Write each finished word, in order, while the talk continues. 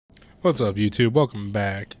What's up, YouTube? Welcome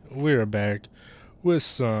back. We're back with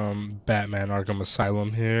some Batman Arkham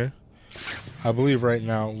Asylum here. I believe right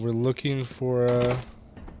now we're looking for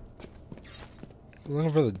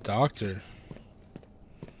the doctor.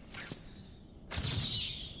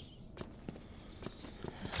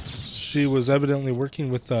 She was evidently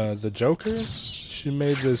working with the Joker. She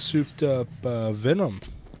made the souped-up Venom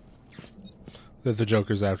that the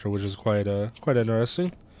Joker's after, which is quite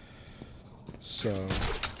interesting. So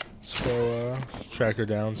let's go track her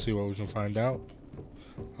down, see what we can find out.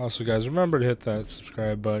 Also, guys, remember to hit that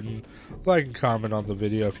subscribe button, like and comment on the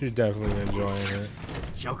video if you're definitely enjoying it.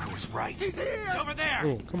 Joker was right. He's here! He's over there!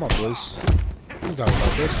 Oh, come on, boys. We can talk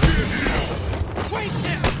about this. Wait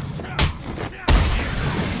there!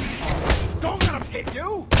 Don't let him hit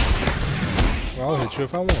you! Well, I'll hit you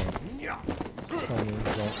if I want.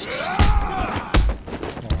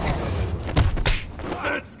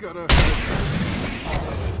 That's gonna hurt.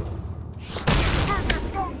 Burn your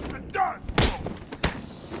bones to dust!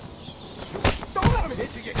 Don't let him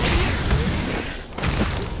hit you, you idiot!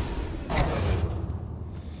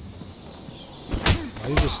 Why are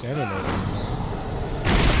you just standing there?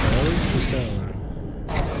 Why are you just standing there?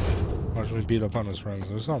 Watch me beat up on his friends.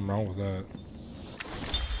 There's something wrong with that.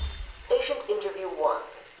 Patient interview 1.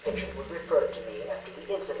 Patient was referred to me after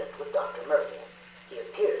the incident with Dr. Murphy. He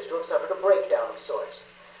appears to have suffered a breakdown of sorts.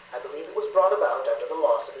 I believe it was brought about after the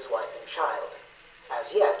loss of his wife and child.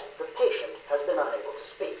 As yet, the patient has been unable to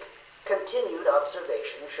speak. Continued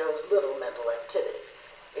observation shows little mental activity.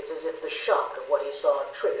 It's as if the shock of what he saw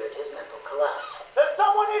triggered his mental collapse. There's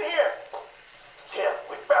someone in here! It's him.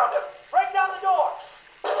 We found him. Break down the door!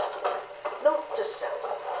 Note to self,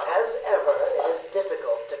 as ever, it is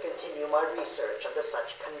difficult to continue my research under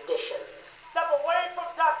such conditions. Step away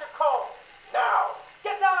from Dr. Combs! Now!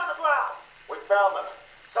 Get down on the ground! We found them.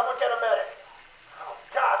 Someone get a medic. Oh,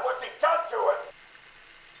 God, what's he done to him?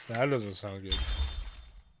 That doesn't sound good.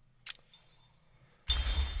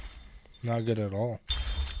 Not good at all.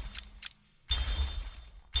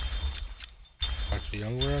 Dr.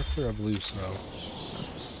 Young we're after? I believe so.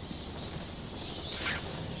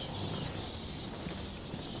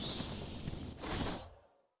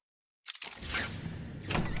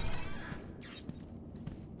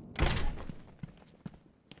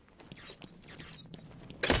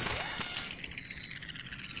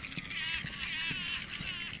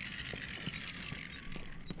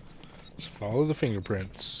 Follow the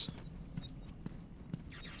fingerprints.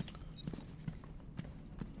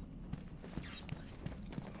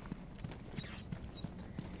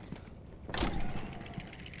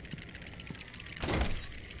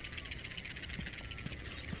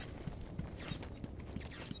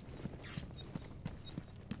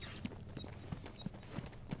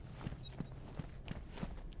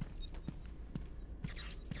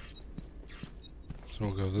 So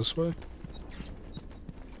we'll go this way.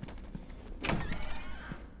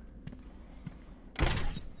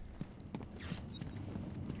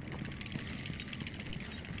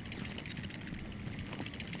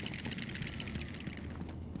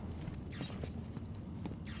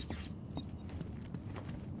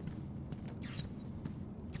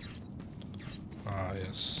 Ah,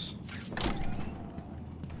 yes.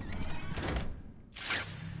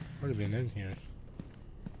 Already been in here.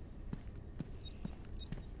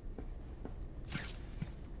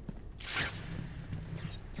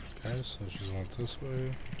 Okay, so she's went this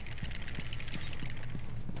way.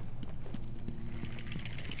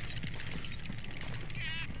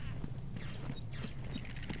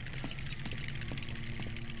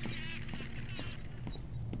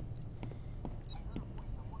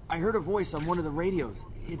 I heard a voice on one of the radios.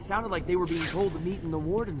 It sounded like they were being told to meet in the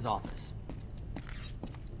warden's office.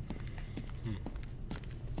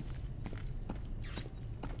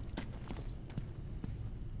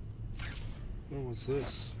 What was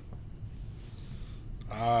this?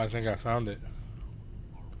 Ah, I think I found it.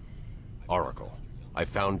 Oracle, I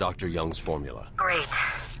found Dr. Young's formula. Great.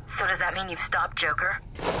 So does that mean you've stopped Joker?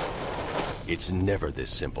 It's never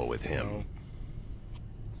this simple with him. No.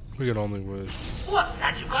 We could only wish. What's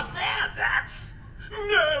that you got there, Bats?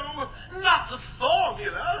 No, not the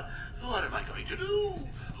formula. What am I going to do?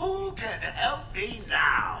 Who can help me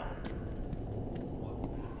now?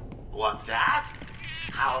 What's that?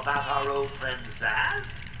 How about our old friend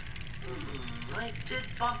Zaz? I did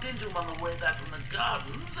bump into him on the way back from the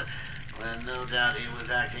gardens, when no doubt he was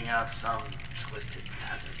acting out some twisted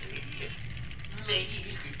fantasy. Maybe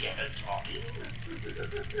he could get her talking?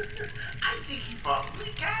 I think he probably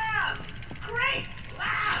can. Great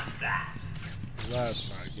plan, Bats. That's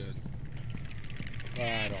not good.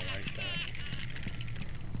 I don't like that.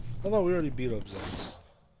 I thought we already beat up Zaz.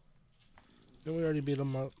 Did we already beat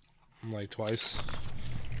him up? Like twice.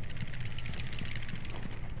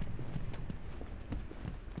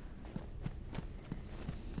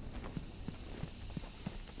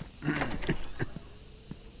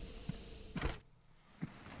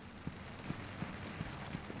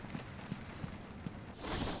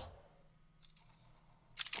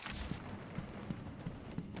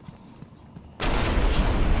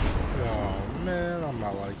 Oh man, I'm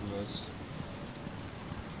not liking this.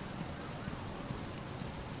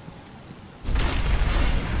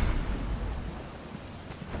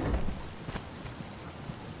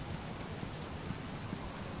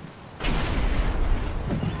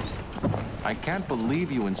 I can't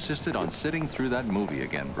believe you insisted on sitting through that movie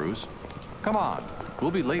again, Bruce. Come on,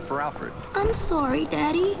 we'll be late for Alfred. I'm sorry,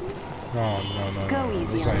 Daddy. No. Go no.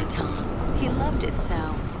 easy This on him, ain't, Tom. He loved it so.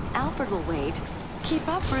 Alfred will wait. Keep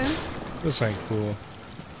up, Bruce. this ain't cool.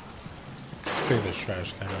 Take this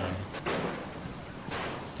trash can out.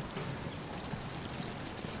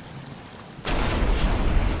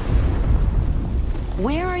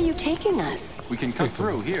 Where are you taking us? We can cut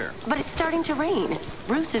through here. But it's starting to rain.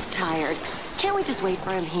 Bruce is tired. Can't we just wait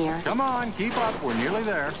for him here? Come on, keep up. We're nearly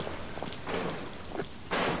there.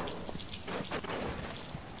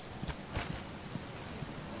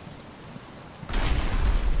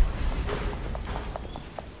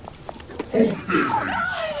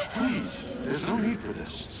 Please, there's no need for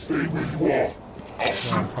this. Oh,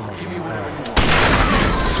 come on. Give you whatever you want.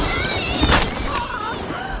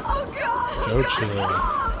 Oh, God! Go chill.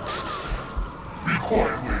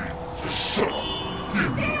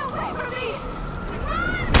 Stay away from me!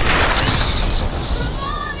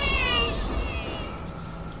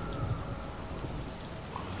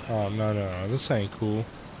 Oh, no. This ain't cool.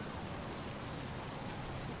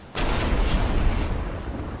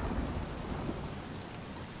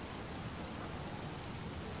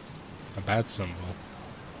 A bat symbol.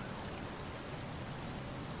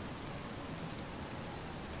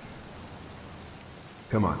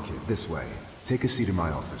 Come on, kid, this way. Take a seat in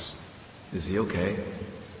my office. Is he okay?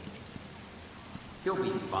 He'll be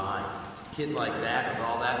fine. Kid like that with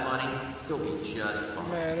all that money, he'll be just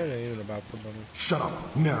fine. Man, it ain't even about the money. Shut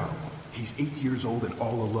up, now. He's 8 years old and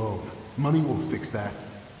all alone. Money won't fix that.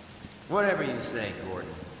 Whatever you say, Gordon.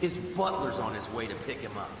 His butler's on his way to pick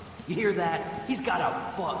him up. You hear that? He's got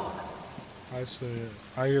a butler. I see it.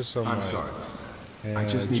 I hear some. I'm like, sorry. I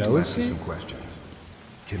just need jealousy? to ask you some questions.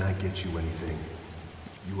 Can I get you anything?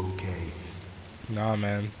 You okay? Nah,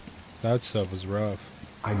 man. That stuff was rough.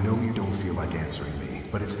 I know you don't feel like answering me,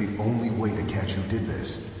 but it's the only way to catch who did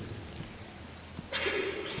this.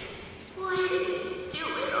 Why did you do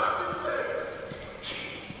it, officer?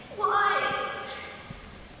 Why?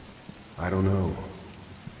 I don't know.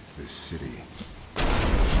 It's this city.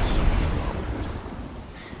 There's something wrong with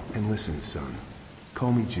it. And listen, son.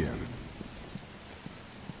 Call me Jim.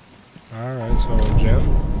 Alright, so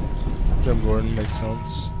Jim Gordon makes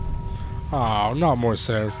sense. Oh, not more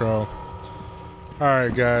Scarecrow.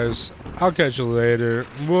 Alright, guys. I'll catch you later.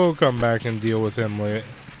 We'll come back and deal with him later.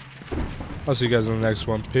 I'll see you guys in the next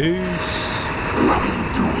one. Peace. What are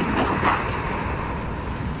you doing, Velvet?